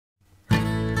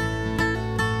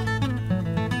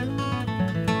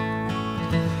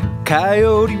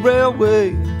Coyote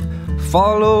Railway,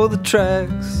 follow the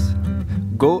tracks.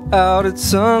 Go out at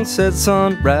sunset,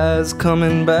 sunrise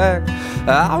coming back.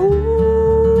 Ow-wee.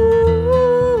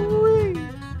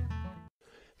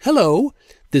 Hello,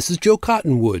 this is Joe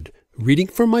Cottonwood, reading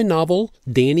from my novel,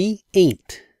 Danny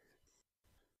Ain't.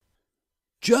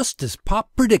 Just as Pop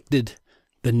predicted,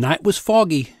 the night was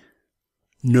foggy.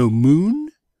 No moon,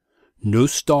 no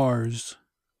stars.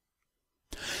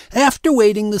 After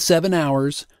waiting the 7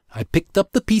 hours, I picked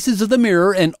up the pieces of the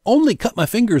mirror and only cut my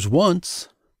fingers once.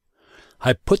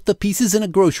 I put the pieces in a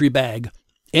grocery bag,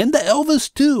 and the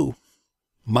Elvis too.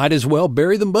 Might as well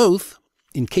bury them both,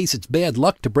 in case it's bad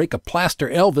luck to break a plaster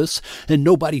Elvis and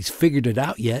nobody's figured it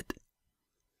out yet.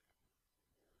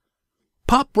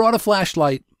 Pop brought a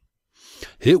flashlight.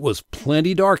 It was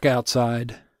plenty dark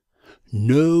outside.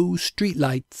 No street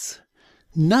lights.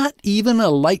 Not even a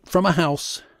light from a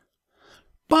house.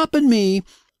 Pop and me,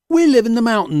 we live in the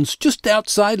mountains just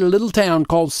outside a little town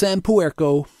called San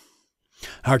Puerco.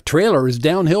 Our trailer is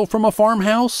downhill from a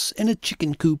farmhouse and a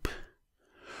chicken coop.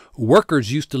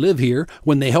 Workers used to live here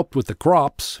when they helped with the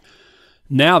crops.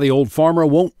 Now the old farmer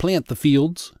won't plant the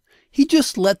fields. He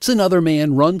just lets another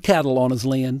man run cattle on his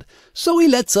land, so he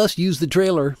lets us use the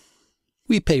trailer.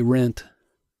 We pay rent.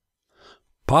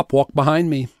 Pop walked behind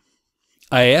me.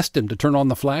 I asked him to turn on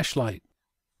the flashlight.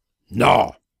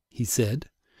 "No," he said.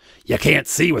 "You can't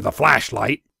see with a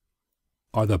flashlight."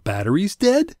 "Are the batteries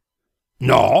dead?"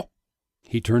 "No."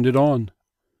 He turned it on.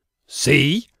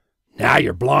 "See? Now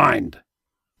you're blind."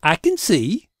 "I can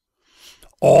see."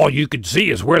 "All you can see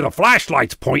is where the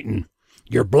flashlight's pointing.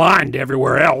 You're blind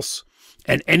everywhere else.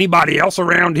 And anybody else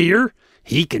around here,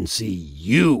 he can see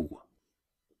you."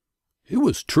 It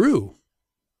was true.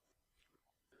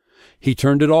 He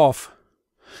turned it off.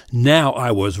 Now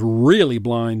I was really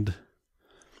blind.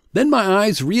 Then my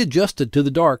eyes readjusted to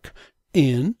the dark,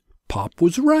 and Pop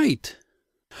was right.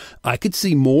 I could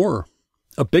see more,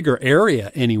 a bigger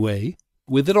area anyway,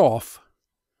 with it off.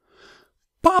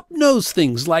 Pop knows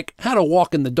things like how to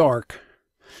walk in the dark.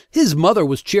 His mother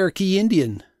was Cherokee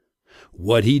Indian.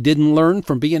 What he didn't learn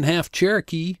from being half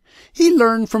Cherokee, he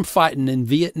learned from fighting in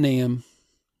Vietnam.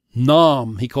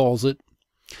 Nam, he calls it.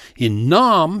 In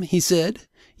Nam, he said,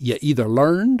 you either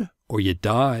learned or you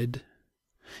died.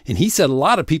 And he said a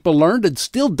lot of people learned and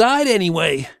still died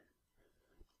anyway.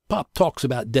 Pop talks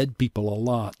about dead people a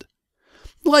lot.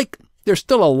 Like they're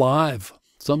still alive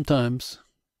sometimes.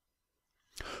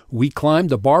 We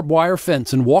climbed a barbed wire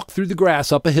fence and walked through the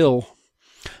grass up a hill.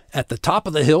 At the top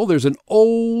of the hill, there's an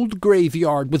old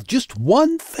graveyard with just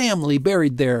one family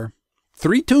buried there.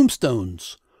 3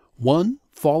 tombstones, one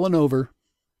fallen over.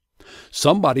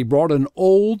 Somebody brought an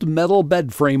old metal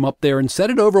bed frame up there and set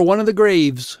it over one of the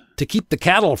graves to keep the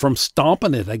cattle from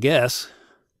stomping it, I guess.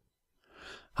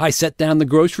 I set down the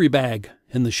grocery bag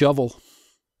and the shovel.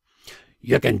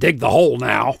 "You can dig the hole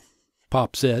now,"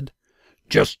 Pop said.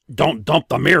 "Just don't dump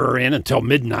the mirror in until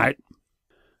midnight."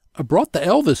 I brought the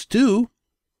Elvis, too.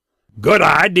 "Good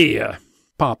idea,"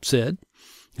 Pop said,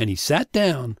 and he sat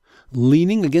down,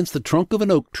 leaning against the trunk of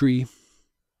an oak tree.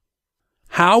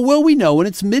 "How will we know when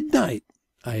it's midnight?"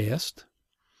 I asked.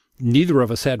 Neither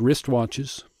of us had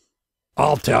wristwatches.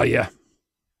 "I'll tell you."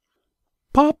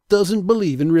 Pop doesn't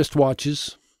believe in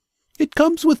wristwatches. It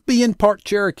comes with being part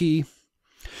Cherokee.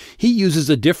 He uses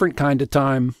a different kind of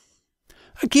time.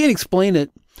 I can't explain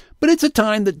it, but it's a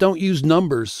time that don't use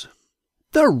numbers.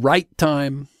 The right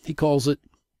time, he calls it.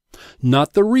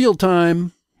 Not the real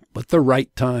time, but the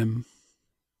right time.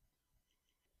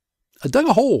 I dug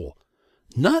a hole,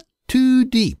 not too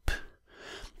deep.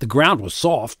 The ground was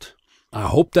soft. I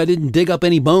hoped I didn't dig up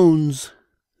any bones.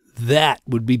 That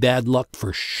would be bad luck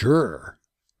for sure.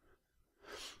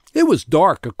 It was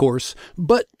dark, of course,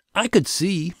 but I could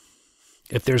see.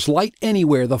 If there's light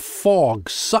anywhere, the fog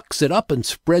sucks it up and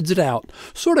spreads it out,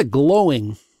 sort of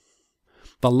glowing.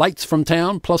 The lights from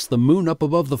town plus the moon up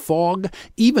above the fog,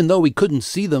 even though we couldn't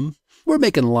see them, were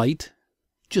making light.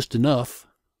 Just enough.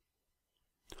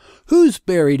 "Who's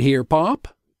buried here,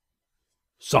 Pop?"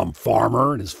 "Some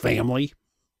farmer and his family."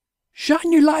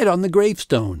 "Shine your light on the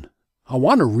gravestone. I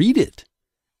want to read it."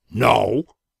 "No."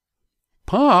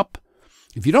 "Pop,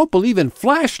 if you don't believe in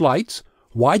flashlights,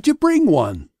 why'd you bring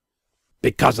one?"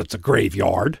 "Because it's a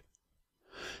graveyard."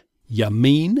 "You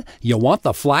mean you want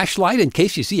the flashlight in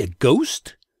case you see a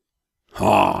ghost?"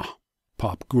 "Huh,"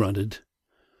 Pop grunted.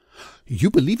 "You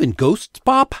believe in ghosts,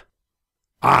 Pop?"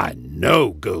 "I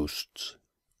know ghosts."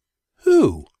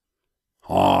 "Who?"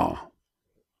 "Huh."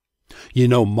 "You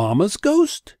know Mama's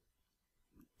ghost?"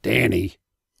 "Danny."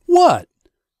 "What?"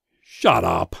 "Shut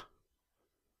up."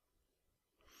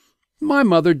 My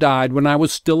mother died when I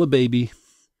was still a baby.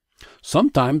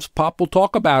 Sometimes Pop will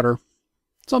talk about her.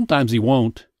 Sometimes he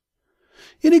won't.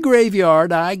 In a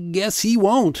graveyard, I guess he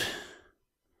won't.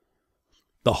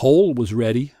 The hole was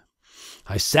ready.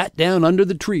 I sat down under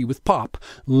the tree with Pop,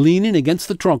 leaning against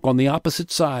the trunk on the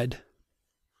opposite side.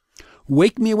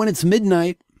 "Wake me when it's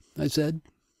midnight," I said.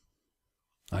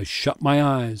 I shut my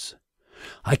eyes.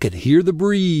 I could hear the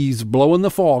breeze blowing the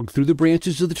fog through the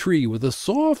branches of the tree with a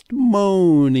soft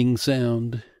moaning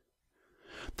sound.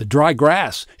 The dry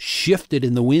grass shifted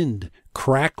in the wind,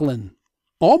 crackling,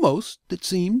 almost, it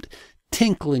seemed,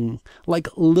 tinkling like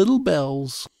little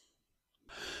bells.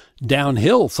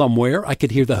 Downhill somewhere, I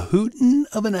could hear the hooting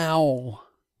of an owl.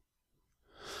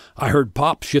 I heard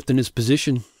Pop shifting his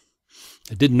position.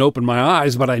 I didn't open my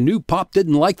eyes, but I knew Pop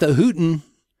didn't like the hooting.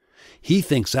 He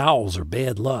thinks owls are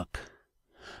bad luck.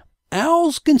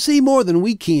 Owls can see more than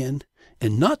we can,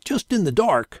 and not just in the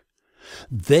dark.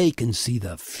 They can see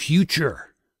the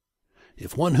future.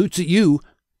 If one hoots at you,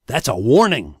 that's a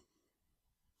warning.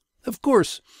 Of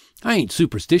course, I ain't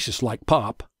superstitious like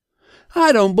Pop.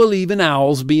 I don't believe in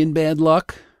owls being bad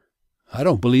luck. I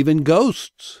don't believe in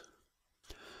ghosts.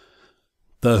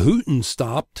 The hootin'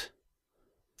 stopped.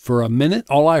 For a minute,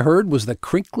 all I heard was the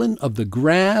crinkling of the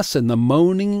grass and the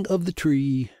moaning of the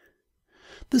tree.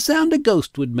 The sound a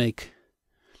ghost would make,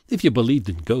 if you believed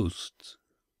in ghosts.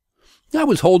 I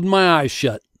was holding my eyes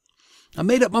shut. I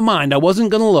made up my mind I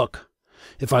wasn't going to look.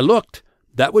 If I looked,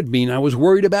 that would mean I was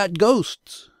worried about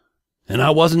ghosts. And I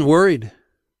wasn't worried.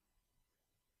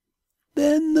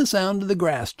 Then the sound of the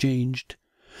grass changed.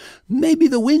 Maybe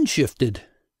the wind shifted.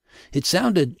 It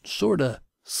sounded sort of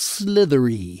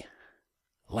slithery,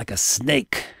 like a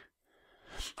snake.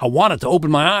 I wanted to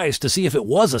open my eyes to see if it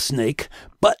was a snake,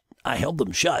 but I held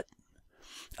them shut.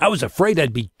 I was afraid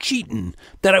I'd be cheating,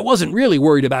 that I wasn't really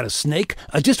worried about a snake.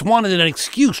 I just wanted an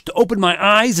excuse to open my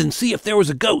eyes and see if there was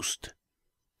a ghost.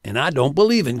 And I don't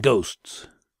believe in ghosts.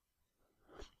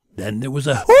 Then there was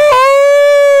a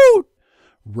hoot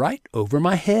right over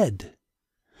my head.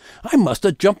 I must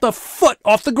have jumped a foot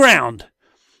off the ground.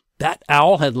 That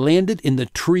owl had landed in the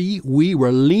tree we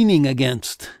were leaning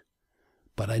against.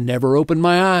 But I never opened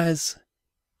my eyes.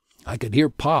 I could hear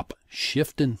Pop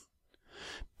shifting.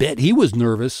 Bet he was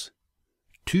nervous.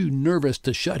 Too nervous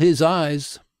to shut his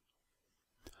eyes.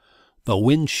 The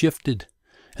wind shifted,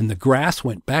 and the grass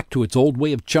went back to its old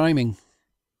way of chiming.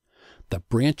 The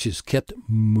branches kept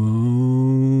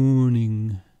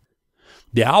moaning.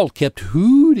 The owl kept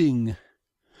hooting.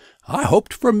 I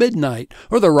hoped for midnight,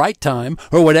 or the right time,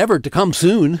 or whatever to come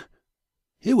soon.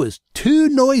 It was too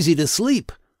noisy to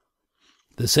sleep.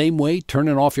 The same way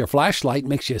turning off your flashlight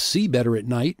makes you see better at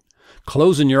night.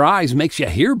 Closing your eyes makes you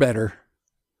hear better.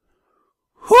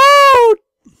 Hoot!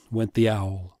 Went the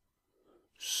owl.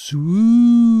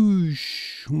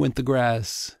 Swoosh! Went the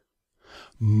grass.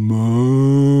 Moan!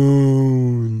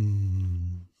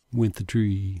 Went the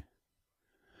tree.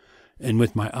 And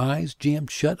with my eyes jammed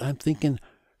shut, I'm thinking,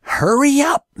 hurry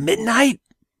up, midnight!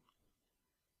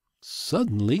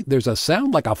 Suddenly, there's a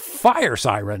sound like a fire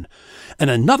siren, and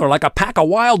another like a pack of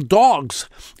wild dogs,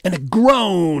 and a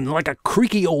groan like a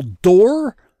creaky old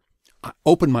door. I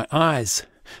open my eyes.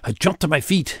 I jump to my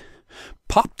feet.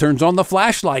 Pop turns on the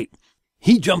flashlight.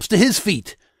 He jumps to his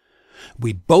feet.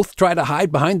 We both try to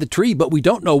hide behind the tree, but we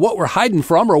don't know what we're hiding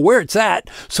from or where it's at.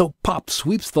 So Pop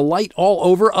sweeps the light all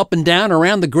over, up and down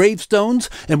around the gravestones,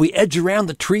 and we edge around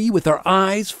the tree with our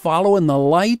eyes following the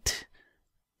light.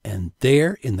 And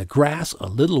there in the grass, a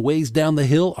little ways down the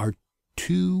hill, are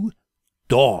 2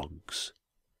 dogs.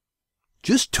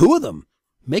 Just 2 of them,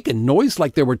 making noise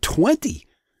like there were 20.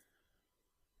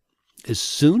 As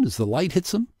soon as the light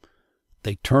hits them,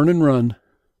 they turn and run.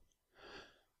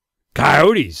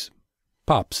 "Coyotes,"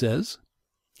 Pop says.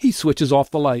 He switches off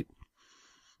the light.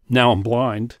 Now I'm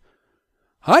blind.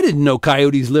 I didn't know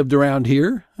coyotes lived around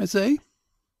here, I say.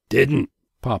 "Didn't,"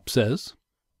 Pop says.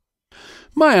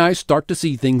 My eyes start to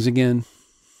see things again.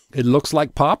 It looks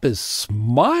like Pop is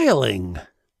smiling.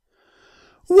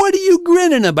 What are you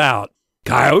grinning about?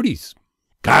 "Coyotes.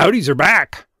 Coyotes are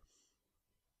back."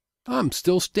 I'm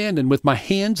still standing with my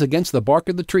hands against the bark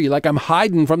of the tree like I'm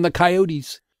hiding from the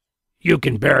coyotes. "You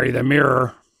can bury the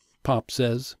mirror," Pop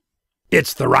says.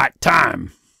 "It's the right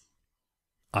time."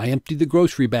 I empty the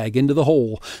grocery bag into the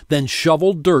hole, then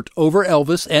shovel dirt over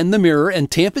Elvis and the mirror and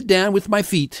tamp it down with my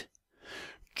feet.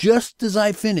 Just as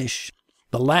I finish,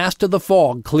 the last of the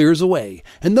fog clears away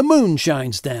and the moon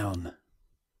shines down.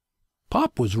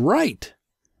 Pop was right.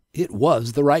 It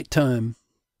was the right time.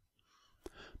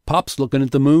 Pop's looking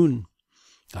at the moon.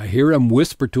 I hear him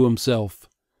whisper to himself,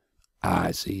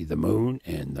 "I see the moon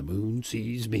and the moon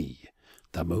sees me.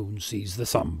 The moon sees the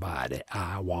somebody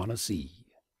I want to see."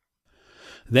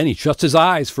 Then he shuts his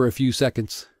eyes for a few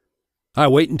seconds. I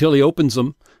wait until he opens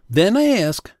them. Then I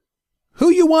ask, "Who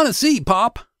you want to see,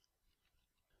 Pop?"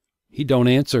 He don't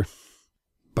answer.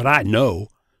 But I know.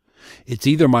 It's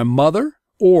either my mother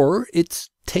or it's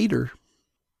Tater.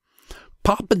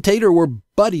 Pop and Tater were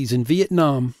buddies in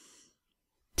Vietnam.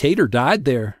 Tater died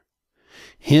there.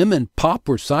 Him and Pop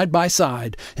were side by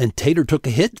side, and Tater took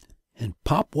a hit, and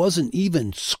Pop wasn't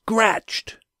even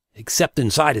scratched, except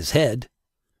inside his head.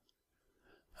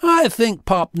 I think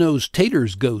Pop knows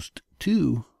Tater's ghost,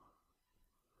 too.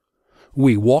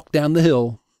 We walk down the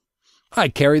hill. I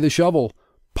carry the shovel.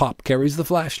 Pop carries the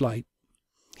flashlight.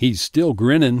 He's still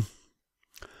grinning.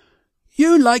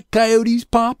 "You like coyotes,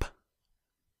 Pop?"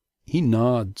 He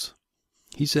nods.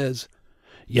 He says,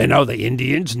 You know the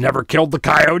Indians never killed the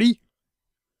coyote?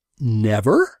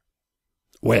 "Never?"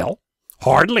 Well,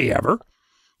 hardly ever.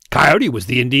 Coyote was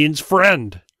the Indian's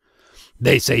friend.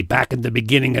 They say back in the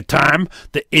beginning of time,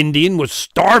 the Indian was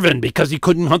starving because he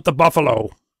couldn't hunt the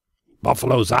buffalo.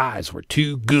 Buffalo's eyes were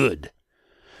too good.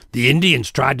 The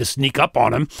Indians tried to sneak up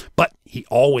on him, but he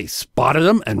always spotted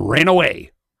them and ran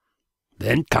away.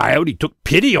 Then Coyote took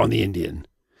pity on the Indian.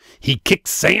 He kicked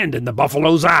sand in the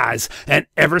buffalo's eyes, and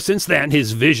ever since then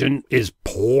his vision is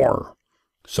poor.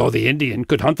 So the Indian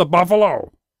could hunt the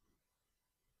buffalo.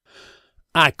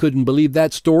 I couldn't believe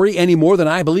that story any more than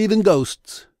I believe in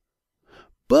ghosts.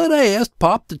 But I asked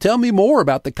Pop to tell me more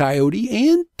about the coyote,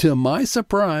 and to my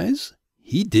surprise,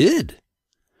 he did.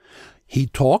 He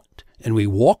talked, and we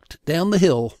walked down the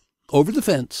hill, over the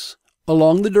fence,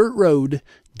 along the dirt road,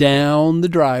 down the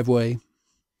driveway.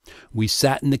 We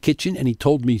sat in the kitchen, and he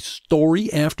told me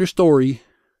story after story.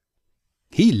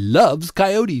 He loves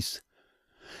coyotes,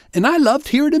 and I loved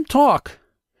hearing him talk.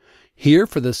 Here,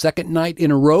 for the second night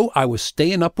in a row, I was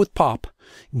staying up with Pop,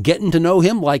 getting to know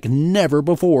him like never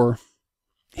before.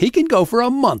 He can go for a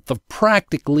month of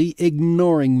practically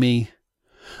ignoring me.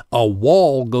 A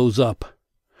wall goes up.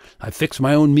 I fix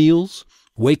my own meals,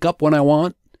 wake up when I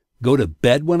want, go to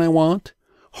bed when I want,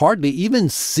 hardly even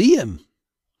see him.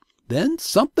 Then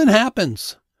something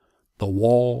happens. The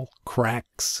wall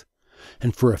cracks,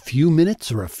 and for a few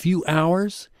minutes or a few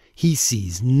hours, he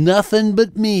sees nothing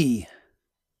but me.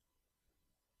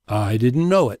 I didn't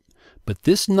know it, but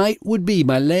this night would be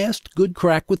my last good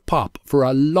crack with Pop for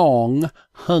a long,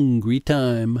 hungry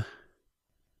time.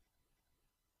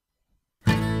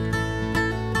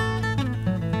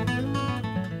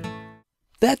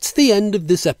 That's the end of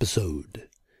this episode.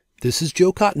 This is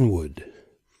Joe Cottonwood.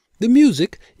 The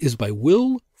music is by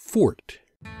Will Fort.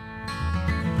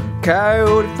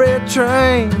 Coyote freight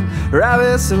train,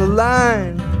 rabbits in a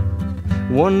line.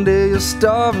 One day you're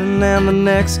starving and the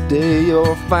next day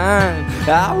you're fine.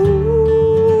 Ow-wee.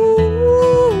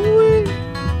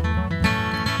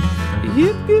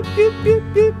 Yip, yip, yip, yip,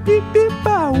 yip, yip, yip,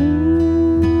 ow.